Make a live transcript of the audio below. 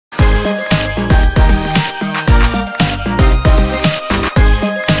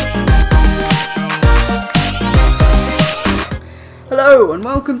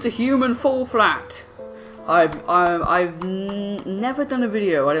welcome to Human Fall Flat. I've never done a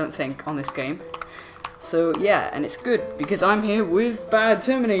video, I don't think, on this game. So yeah, and it's good because I'm here with Bad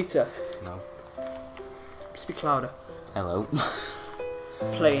Terminator. No. Speak louder. Hello.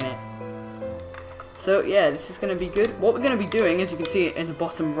 Playing it. So yeah, this is going to be good. What we're going to be doing, as you can see in the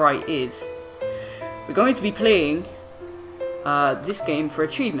bottom right, is we're going to be playing this game for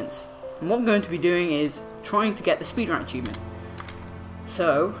achievements. And what we're going to be doing is trying to get the speedrun achievement.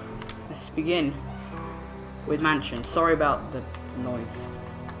 So let's begin with Mansion. Sorry about the noise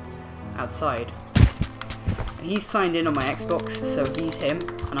outside. And he's signed in on my Xbox, so he's him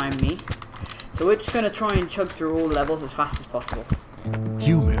and I'm me. So we're just going to try and chug through all the levels as fast as possible.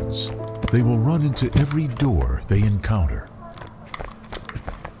 Humans. They will run into every door they encounter.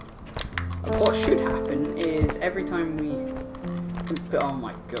 What should happen is every time we... Oh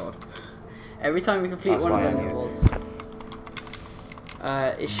my god. Every time we complete one of the levels,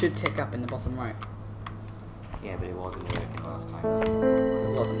 it should tick up in the bottom right. Yeah, but it wasn't working last time.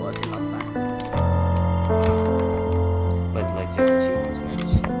 It wasn't working last time. But like just achievements which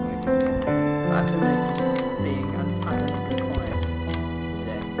working. Bad Terminator just being unfathomably quiet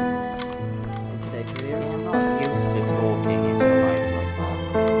today. In today's video. Yeah, I'm not used to talking into a mic like that.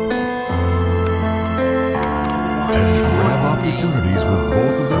 And grab opportunities with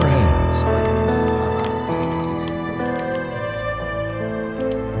both of their hands.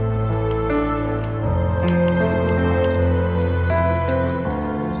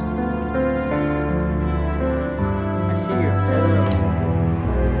 I see you. Hello.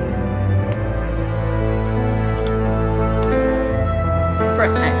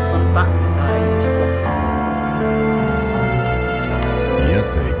 Press X, fun fact. Yet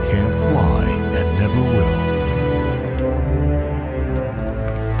they can't fly and never will.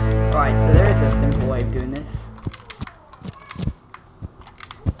 Right, so there is a simple way of doing this.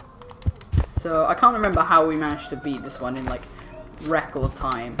 So I can't remember how we managed to beat this one in like record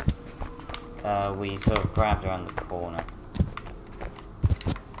time. We sort of grabbed around the corner.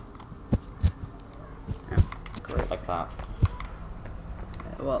 Yeah, great. Like that.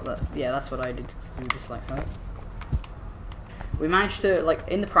 Well, yeah, that's what I did. So we just like that. We managed to, like,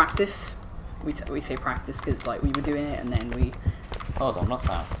 in the practice, we say practice because like we were doing it and then we... Hold on, what's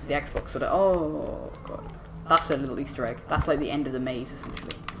that? The Xbox sort of... Oh god, that's a little Easter egg. That's like the end of the maze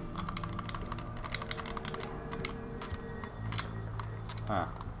essentially. Huh.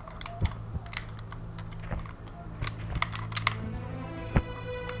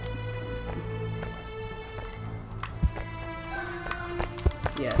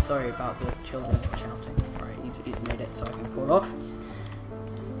 Yeah, sorry about the children shouting. Right, he's made it so I can fall off.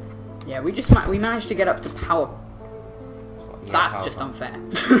 Yeah, we managed to get up to power. Yeah, That's power just plant. unfair.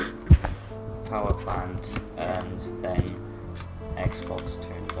 Power plant, and then Xbox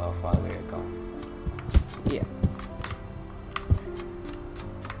turned off while we were gone. Yeah.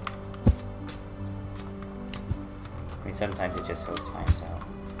 I mean, sometimes it just sort of times out.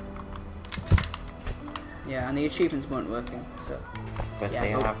 Yeah, and the achievements weren't working, so... But yeah,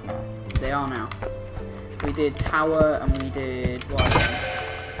 they have now. They are now. We did tower and we did wild ones.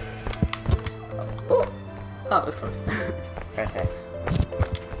 Oh, that was close. Press X.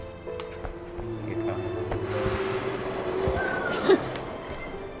 You come.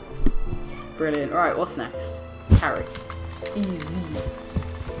 Brilliant. Alright, what's next? Carry. Easy.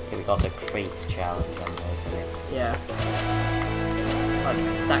 Okay, we got the crates challenge on this, and it's... Yeah.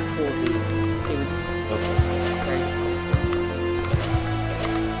 Like, stack 40s. It was Go for it. very difficult.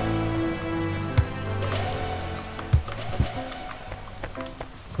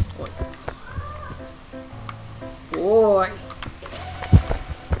 Boy.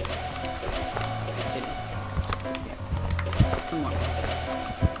 Come on.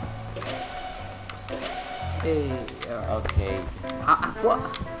 Hey. Okay. What?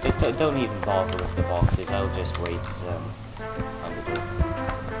 Just don't even bother with the boxes. I'll just wait on the door.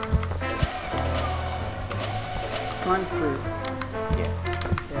 Climb through. Yeah.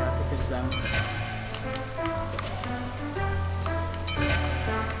 Yeah, because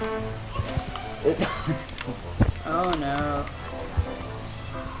oh no.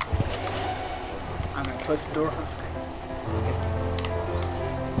 I'm gonna close the door if it's okay.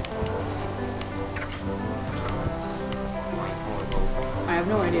 I have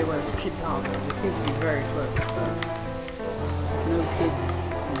no idea where those kids are because they seem to be very close, but there's no kids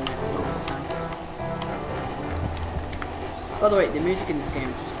in the next one. By the way, the music in this game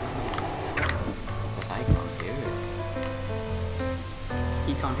is just amazing. But I can't hear it.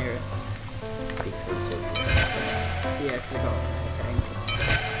 You can't hear it. Because of... Yeah, because I got settings.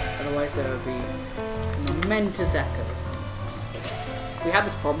 Otherwise there would be momentous echo. we had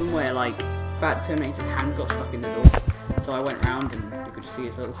this problem where like Bad Terminator's hand got stuck in the door, so I went round and you could see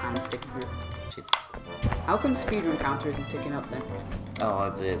his little hand sticking through. How come speedrun counter isn't ticking up then? Oh,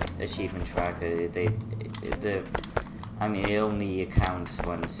 the achievement tracker. I mean, it only accounts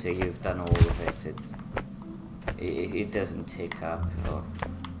once you've done all of it. It doesn't tick up, or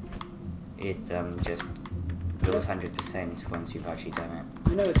it just goes 100% once you've actually done it.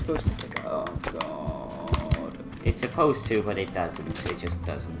 I know it's supposed to tick up. Oh god. It's supposed to, but it doesn't. It just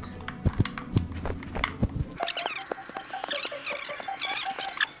doesn't.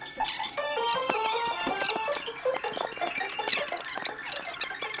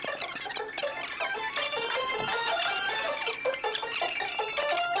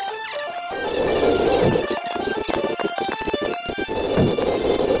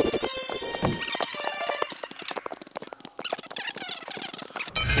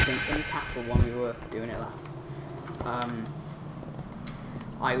 In the castle when we were doing it last,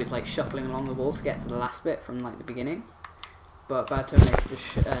 I was like shuffling along the wall to get to the last bit from like the beginning, but Bad Terminator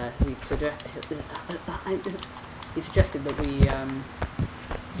just he suggested that we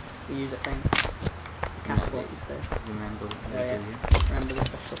use a thing, catapult instead. Remember Remember this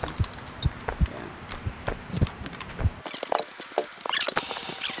stuff. Yeah.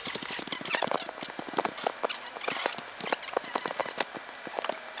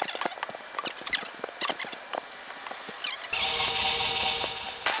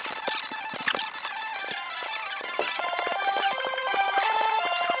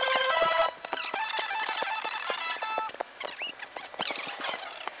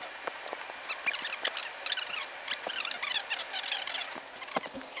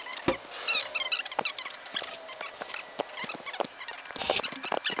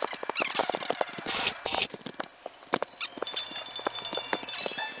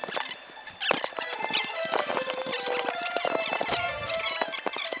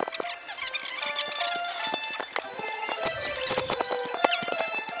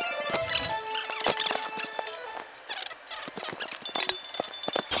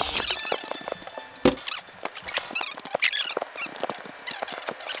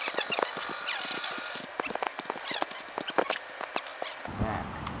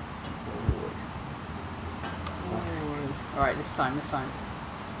 Alright, this time.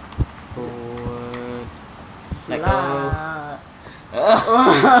 Forward. Let go.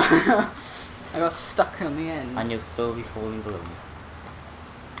 I got stuck on the end. And you'll still be falling below me.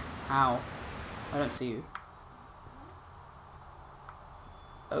 How? I don't see you.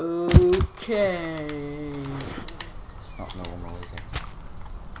 Okay. It's not normal, is it?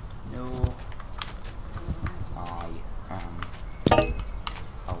 No. I am.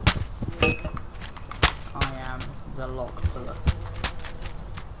 Oh. I am the lock puller.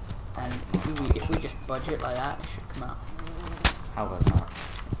 And if we just budge it like that, it should come out. How about that?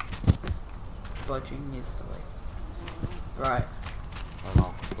 Budging is the way. Right. The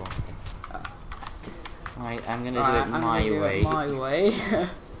lock blocking. Right, I'm gonna do it my way. My way.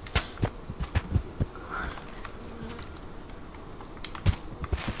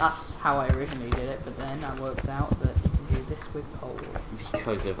 That's how I originally did it, but then I worked out that you can do this with poles.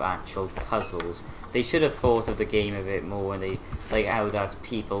 Because of actual puzzles. They should have thought of the game a bit more when they, like how that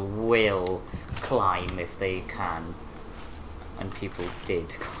people will climb if they can. And people did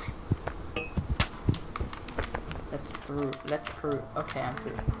climb. Let's through. Okay, I'm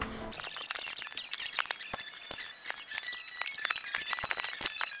through.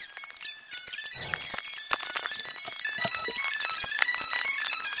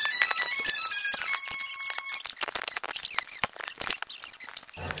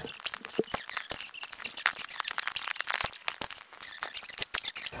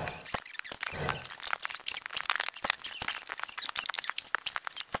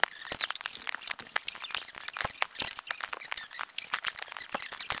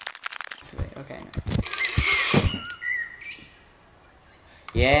 Okay. No.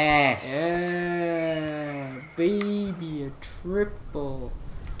 Yes! Yeah, baby, a triple.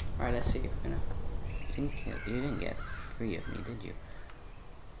 Alright, let's see if we're gonna. You didn't get 3 of me, did you?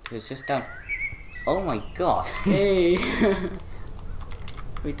 It was just down. Oh my god! Hey!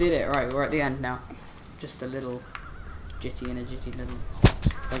 We did it, right, we're at the end now. Just a little jitty and a jitty little.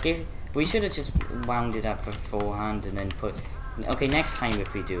 Okay, we should have just wound it up beforehand and then put. Okay, next time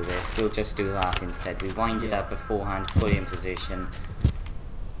if we do this, we'll just do that instead. We wind it up beforehand, put it in position.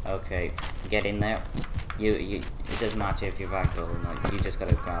 Okay, get in there. It doesn't matter if you're ragdoll or not. You just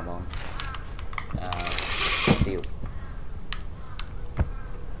gotta grab on. Deal.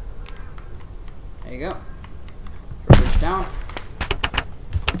 There you go. Rubbish down.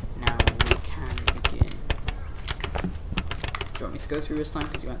 Now we can begin. Do you want me to go through this time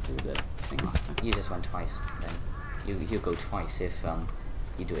because you went through the thing last time? You just went twice. Then you go twice if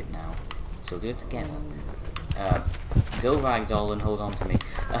you do it now. So do it together. Go ragdoll and hold on to me.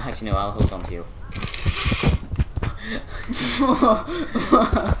 Actually no, I'll hold on to you.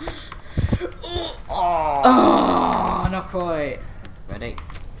 Oh, not quite. Ready?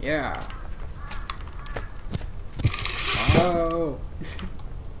 Yeah. Oh.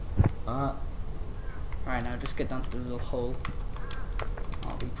 Alright, now just get down to the little hole.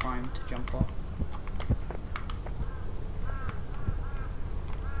 I'll be primed to jump off.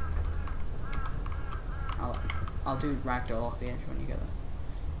 I'll do ragdoll off the edge when you get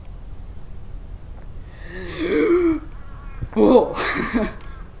there. Whoa!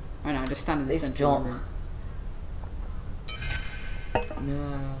 I know, just stand in the center of the room.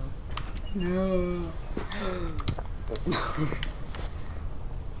 No. No.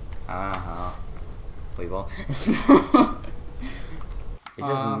 Wait, what?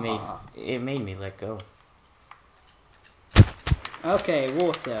 It made me let go. Okay,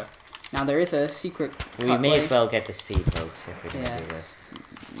 water. Now there is a secret. We may as well get the speedboat if we're gonna do this.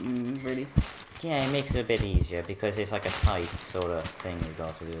 Really? Yeah, it makes it a bit easier because it's like a tight sort of thing we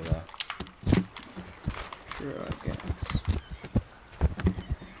got to do there. Sure, I guess.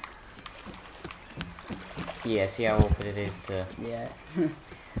 Yeah, see how awkward it is to... Yeah.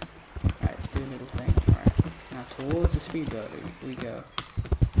 Alright, do a little thing. Alright. Now towards the speedboat we go.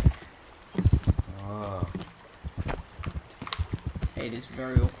 Whoa. Hey, it is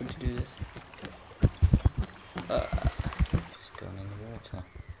very awkward to do this. Just going in the water.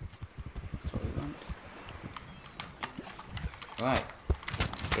 That's what we want. Right.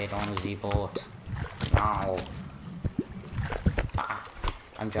 Get on the boat. Now.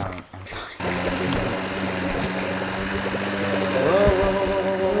 I'm drowning. I'm drowning. Whoa, whoa, whoa,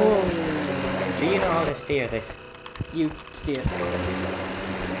 whoa, whoa, whoa. Do you know how to steer this? You steer.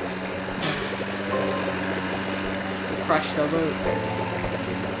 You crashed our boat.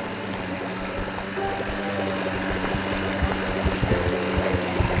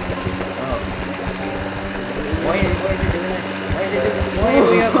 Oh. Why is it doing this? Why is it doing? Why are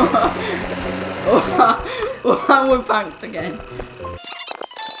we up? Oh, we're banked again.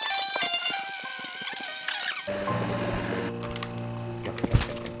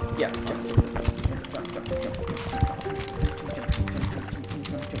 Yeah.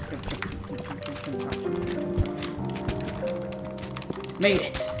 Made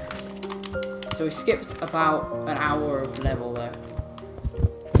it. So we skipped about an hour of level there.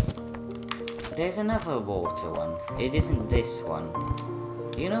 There's another water one. It isn't this one.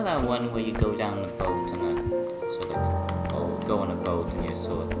 Do you know that one where you go down a boat and a sort of, or go on a boat and you're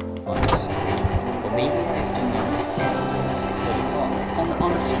sort of on the stream? Or maybe there's still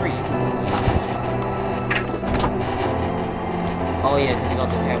On the street. That's this one. Oh yeah, because you got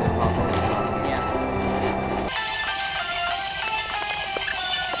the terrible pop on the top. Yeah.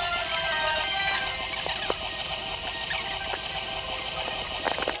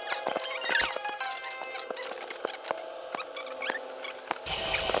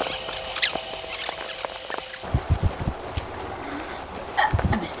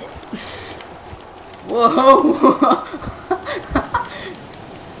 I missed it. Whoa!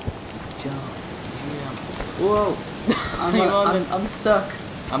 Whoa! I'm stuck.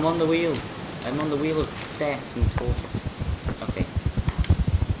 I'm on the wheel. I'm on the wheel of death and torture. Okay.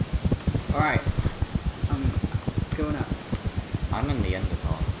 Alright. I'm going up. I'm in the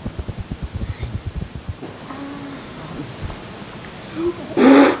underpart. The thing.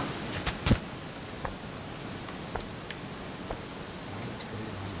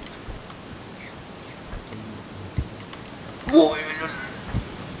 Whoa!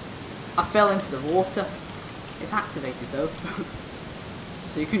 I fell into the water. It's activated though.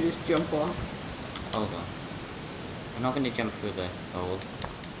 So you can just jump off. Hold on. I'm not going to jump through the hole.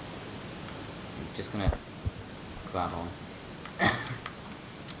 I'm just going to grab on.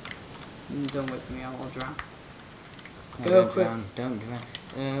 Don't wait for me, I'll drown. No, Go don't quick. drown. Don't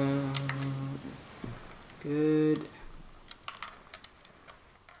drown. Good.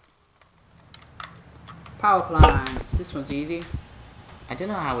 Power plants. This one's easy. I don't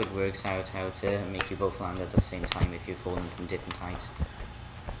know how it works out, how to make you both land at the same time if you're falling from different heights.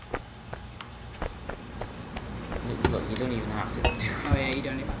 Look, you don't even have to do. Oh yeah, you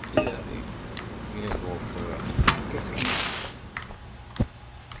don't even have to do that, do you? You just walk through it. Disconnect.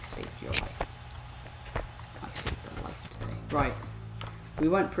 I saved your life. I saved the life today. Right. We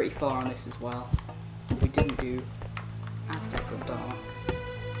went pretty far on this as well. We didn't do Aztec or Dark.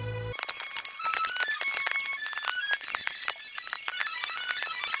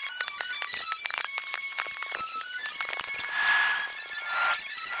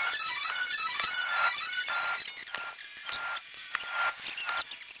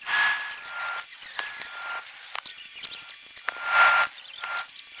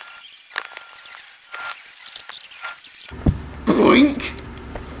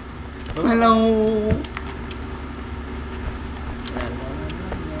 Hello. Watch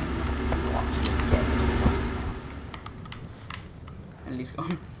me get it right now. And he's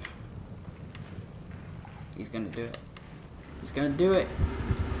gone. He's gonna do it. He's gonna do it.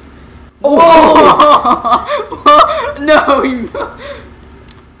 Oh! No!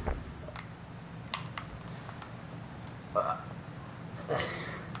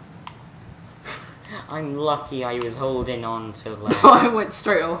 I'm lucky I was holding on to left. I went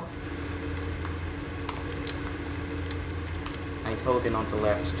straight off. I was holding on to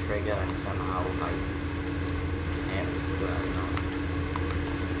left trigger and somehow I kept going on.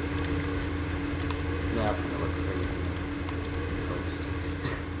 That's gonna look crazy. Post.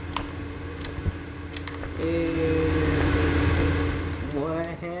 What?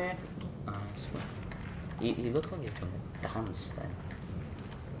 I swear. He looks like he's gonna dance then.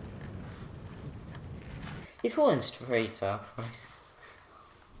 He's falling straight up, right?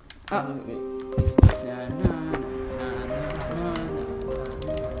 I can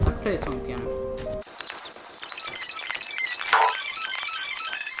play this on the piano.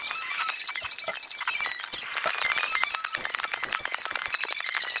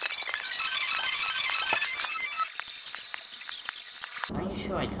 Are you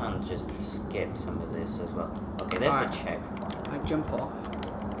sure I can't just skip some of this as well? Okay, there's Alright. a check. I jump off.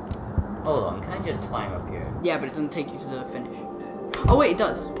 Hold on, can I just climb up here? Yeah, but it doesn't take you to the finish. Oh wait, it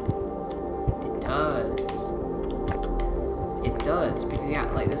does. It does. It does, because yeah,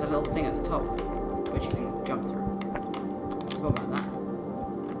 like there's a little thing at the top which you can jump through. I forgot about that.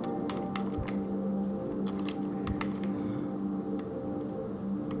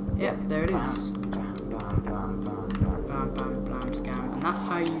 Yep, there it is. Bam, bam, bam, bam, bam. Bam, bam, blam, scam. And that's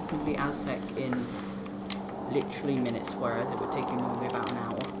how you complete Aztec in literally minutes, whereas it would take you normally about an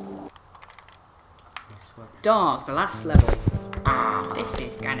hour. Dark, the last level. Ah, this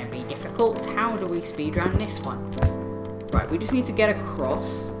is gonna be difficult. How do we speedrun this one? Right, we just need to get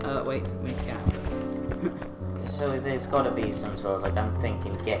across. Wait, we need to get out of it. So there's gotta be some sort of, like, I'm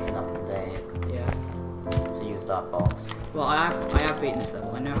thinking getting up there. Yeah. So use that box. Well, I have beaten this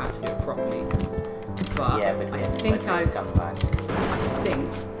level. I know how to do it properly. But, Yeah, but I think I scumbags. I think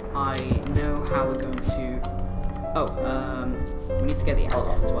I know how we're going to. Oh, we need to get the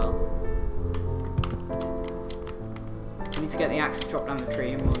axe as well. We need to get the axe to drop down the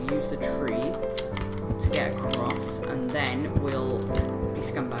tree, and we'll use the tree to get across, and then we'll be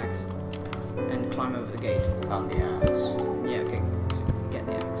scumbags and climb over the gate. Found the axe. Yeah, okay. So get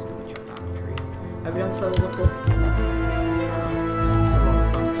the axe and we chop down the tree. Have you done this level before? It's a lot of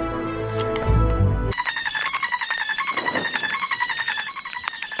fun to run this.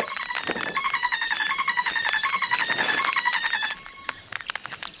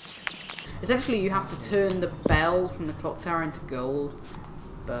 Essentially, you have to turn the bell from the clock tower into gold.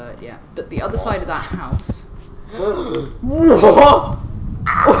 But yeah, but the other side of that house. What?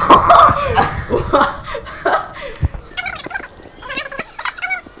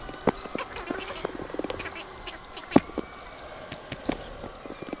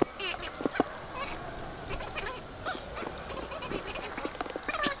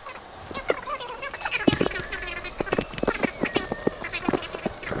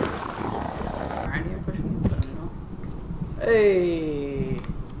 Hey,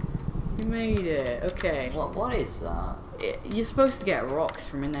 we made it. Okay. What is that? You're supposed to get rocks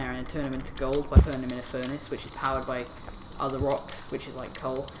from in there and turn them into gold by putting them in a furnace, which is powered by other rocks, which is like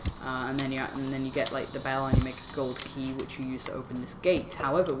coal. And then you get like the bell and you make a gold key, which you use to open this gate.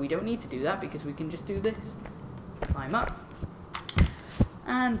 However, we don't need to do that because we can just do this: climb up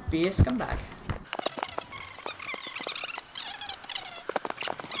and be a scumbag.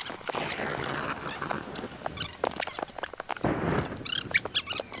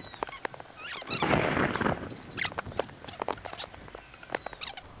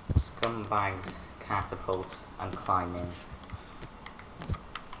 Scumbags, catapults, and climbing.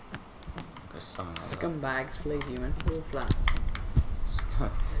 There's something like Scumbags play human fall flat.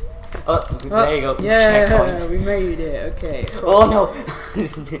 Oh, there you go. Yeah, Checkpoint. we made it. Okay. Oh no!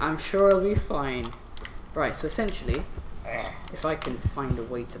 I'm sure it'll be fine. Right. So essentially, if I can find a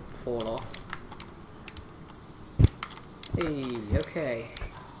way to fall off. Hey. Okay.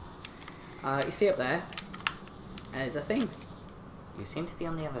 You see up there? There's a thing. You seem to be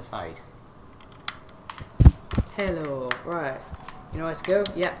on the other side. Hello. Right. You know where to go?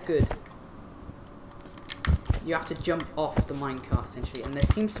 Yep. Good. You have to jump off the minecart essentially, and there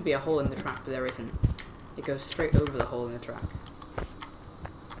seems to be a hole in the track, but there isn't. It goes straight over the hole in the track.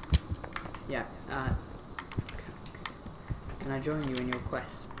 Yeah. Can I join you in your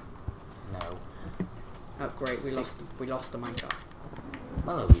quest? No. Oh great, we lost the minecart.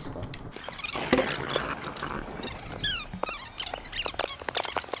 Hello, Respawn.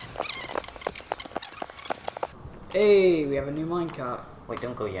 Hey, we have a new minecart. Wait,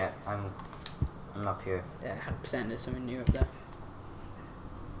 don't go yet. I'm up here. Yeah, 100% there's something new up there.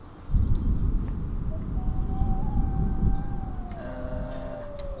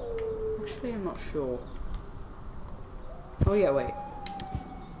 Actually, I'm not sure. Oh yeah, wait.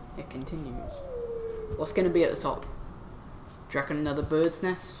 It continues. What's going to be at the top? Do you reckon another bird's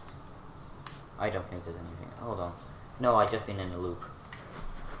nest? I don't think there's anything. Hold on. No, I've just been in a loop.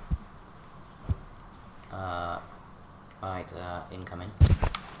 Right, incoming.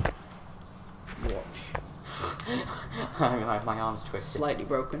 Watch. my arm's twisted. Slightly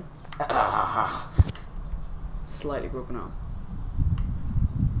broken. Slightly broken arm.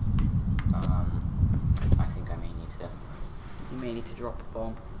 I think I may need to. You may need to drop a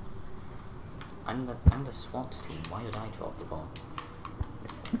bomb. I'm the SWAT team. Why did I drop the bomb?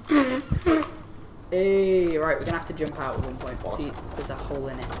 Hey, right, we're gonna have to jump out at one point. What? See, there's a hole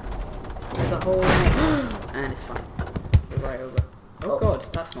in it. There's a hole in it. And it's fine. We're right over. Oh god,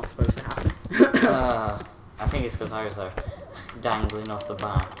 that's not supposed to happen. I think it's because I was dangling off the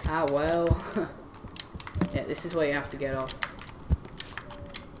back. Ah, well. Yeah, this is where you have to get off.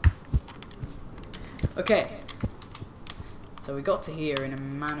 Okay. So we got to here in a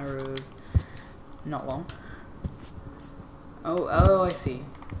manner of not long. Oh, I see.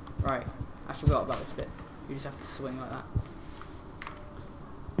 Right. I forgot about this bit. You just have to swing like that.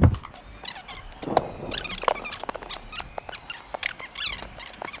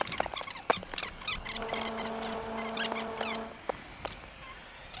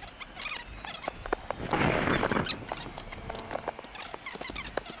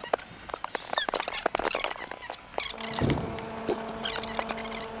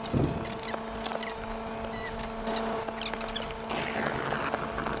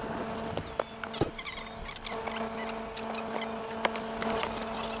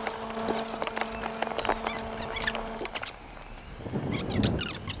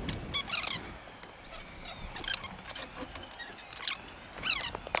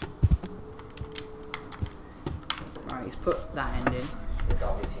 Right, he's put that end in. The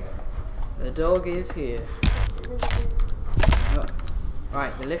dog is here. The dog is here. Oh.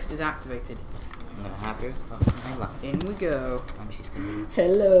 Right, the lift is activated. I'm gonna have her. In we go. And she's gonna be.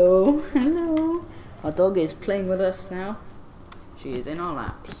 Hello, hello. Our dog is playing with us now. She is in our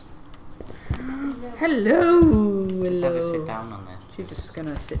laps. Hello, Just have her sit hello. down on there. She's just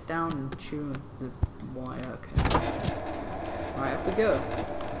gonna sit down and chew the wire. Okay. Right, up we go.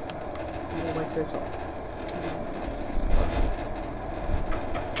 All the way to the top.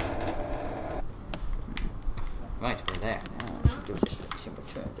 Right, we're there. She gives it she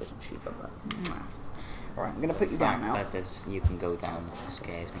return, doesn't she? Alright, I'm gonna put you down now. That does. You can go down. It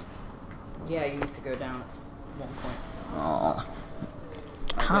scares me. Yeah, you need to go down at one point. Oh.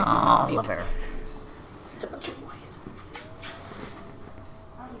 Ah, love her. It's a bunch of wires.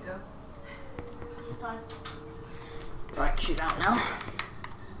 There you go. Right, she's out now.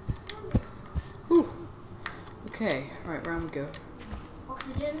 Whew. Okay, right, round we go.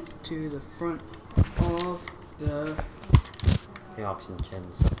 Oxygen. To the front of The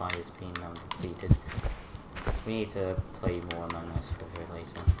oxygen supply is being depleted. We need to play more Among Us for her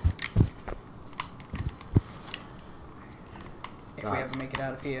later. if we ever make it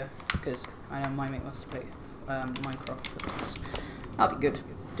out of here, because I know my mate wants to play Minecraft with us. That'll be good.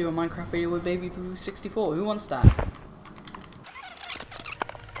 Do a Minecraft video with Baby Boo 64. Who wants that?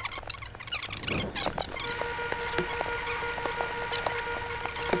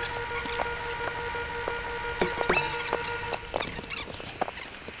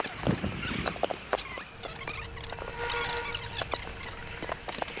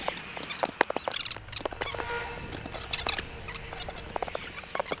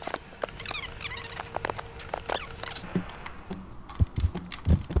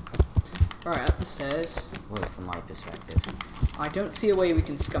 Alright, up the stairs. Well, from my perspective. I don't see a way we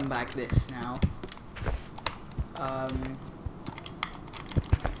can scumbag this now.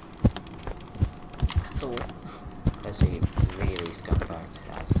 That's all. Especially really scumbag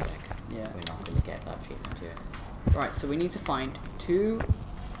tastic. Yeah. We're not going to get that treatment here. Right, so we need to find two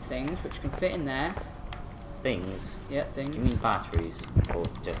things which can fit in there. Things? Yeah, Do you things. mean batteries? Or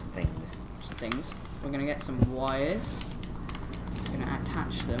just things? Just things. We're gonna get some wires. We're gonna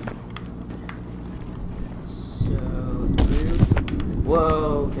attach them. So, blue.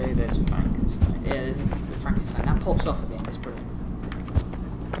 Whoa, okay, there's Frankenstein. Yeah, there's a Frankenstein. That pops off at the end, it's brilliant.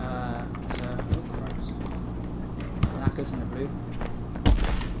 That goes in the blue.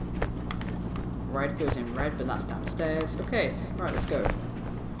 Red goes in red, but that's downstairs. Okay, right, let's go.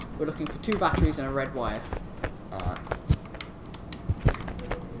 We're looking for 2 batteries and a red wire.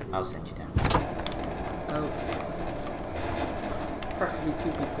 I'll send you down. Okay. Preferably 2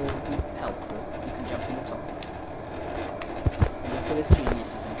 people would be helpful. You can jump in the top. Look at this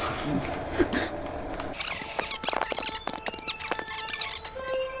genius, isn't it?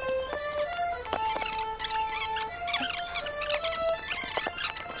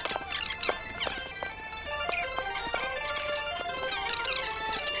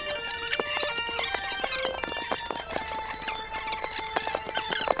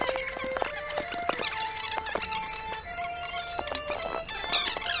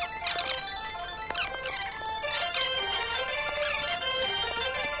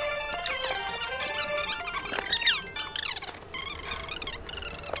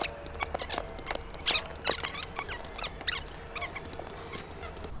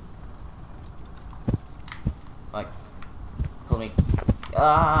 Like, pull me.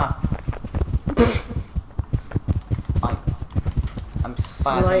 Ah! I'm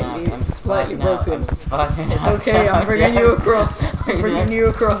spazzing out. I'm slightly spazzing out. broken. I'm spazzing It's out. okay, I'm bringing you across. I'm bringing you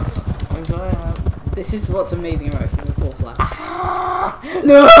across. I'm sorry. This is what's amazing about King of Fourth Lap.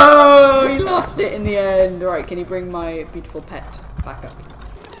 No! He lost it in the end. Right, can you bring my beautiful pet back up?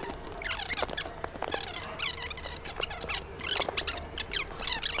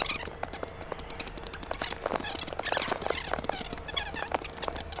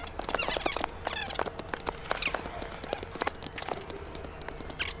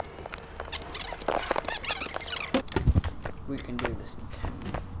 We can do this in 10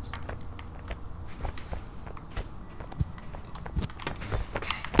 minutes.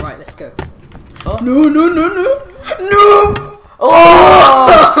 Okay, right, let's go. Oh. No, no, no, no! No! Oh!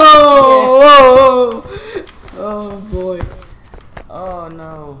 Oh, oh boy. Oh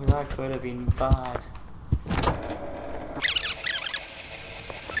no, that could have been bad.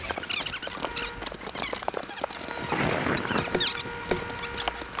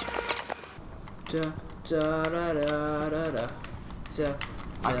 Da, da, da, da, da, da. Da,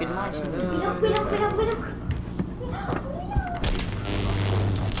 I could imagine.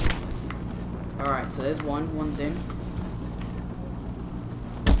 Alright, so there's one's in.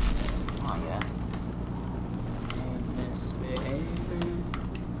 Oh yeah.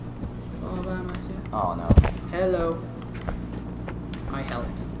 All by myself. Oh no. Hello. I help.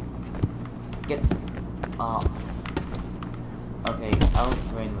 Get. Oh. Okay, I'll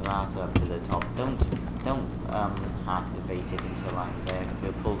bring that up to the top. Don't activate it until I'm there.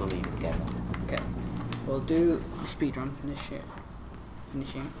 We'll pull the lever together. Okay. We'll do the speedrun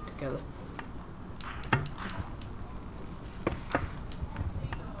finishing together.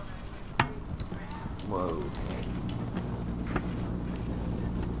 Whoa. Okay.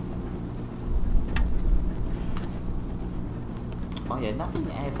 Oh yeah, nothing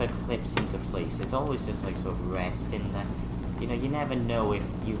ever clips into place. It's always just like sort of resting there. You know, you never know if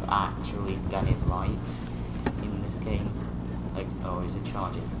you've actually done it right in this game. Like, oh, is it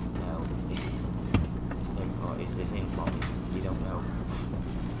charging? No. Is it, like, oh, is this in from me? You don't know.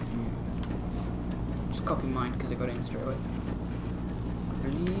 Just copy mine because I got in straight away.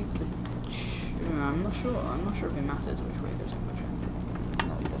 Leave the. I'm not sure. I'm not sure if it matters which way goes in which way.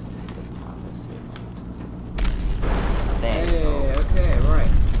 No, it doesn't. It doesn't have this remote. There you go. Okay,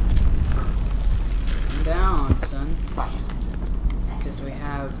 right. Down, son. Bam. Because we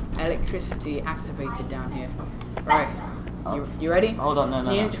have electricity activated down here. Right. Oh. You ready? Hold on,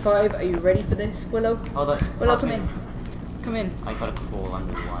 no. Unit 5, are you ready for this? Willow? Hold on. Willow, come in. Come in. I gotta crawl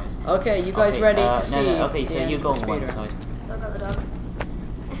under the wires. Okay, you guys ready to see? No, okay, so you go on one speeder? side. So I got the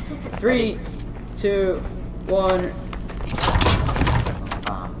dog. 3, 2, 1.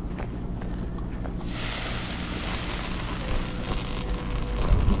 Bam.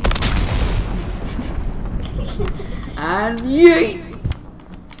 And yeet!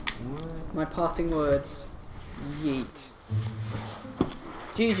 My parting words. Yeet.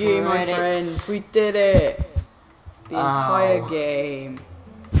 GG, my Credits. friends. We did it. The entire Ow. game.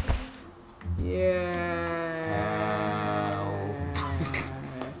 Yeah.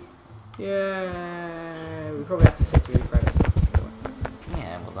 Yeah. We probably have to sit through the credits.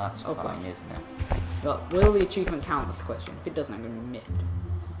 Yeah, well that's Okay. fine, isn't it? Well, will the achievement count? That's the question. If it doesn't, I'm going to be miffed.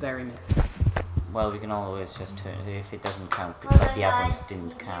 Very miffed. Well, we can always just turn it if it doesn't count Hold because on, the other guys. ones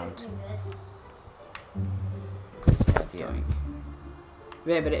didn't count. Going.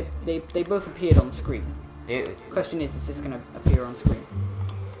 Yeah, but they both appeared on screen. It Question is this going to appear on screen?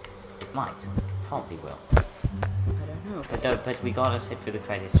 might. Probably will. I don't know. 'Cause But we gotta sit through the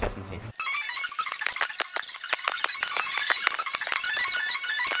credits just in case.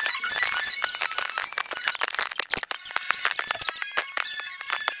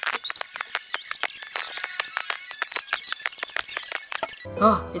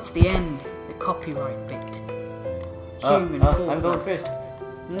 Oh, it's the end. The copyright bit. Human fall I'm going flat. first.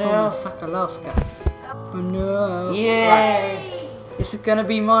 No. Thomas Sakalauskas. Oh no. Yeah. Right. This is gonna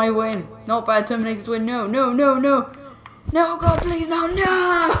be my win. Not bad Terminator's win. No, no, no, no. No, God, please, no,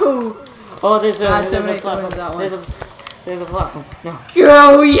 no! Oh, there's a Terminator wins platform. that one. There's a platform. No.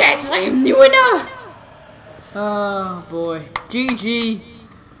 Go, yes, I am the winner! Oh, boy. GG.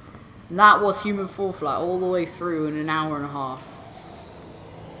 And that was Human Fall Flat all the way through in an hour and a half.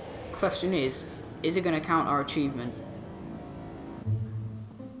 Question is it going to count our achievement?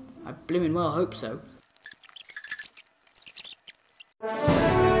 I blooming well hope so.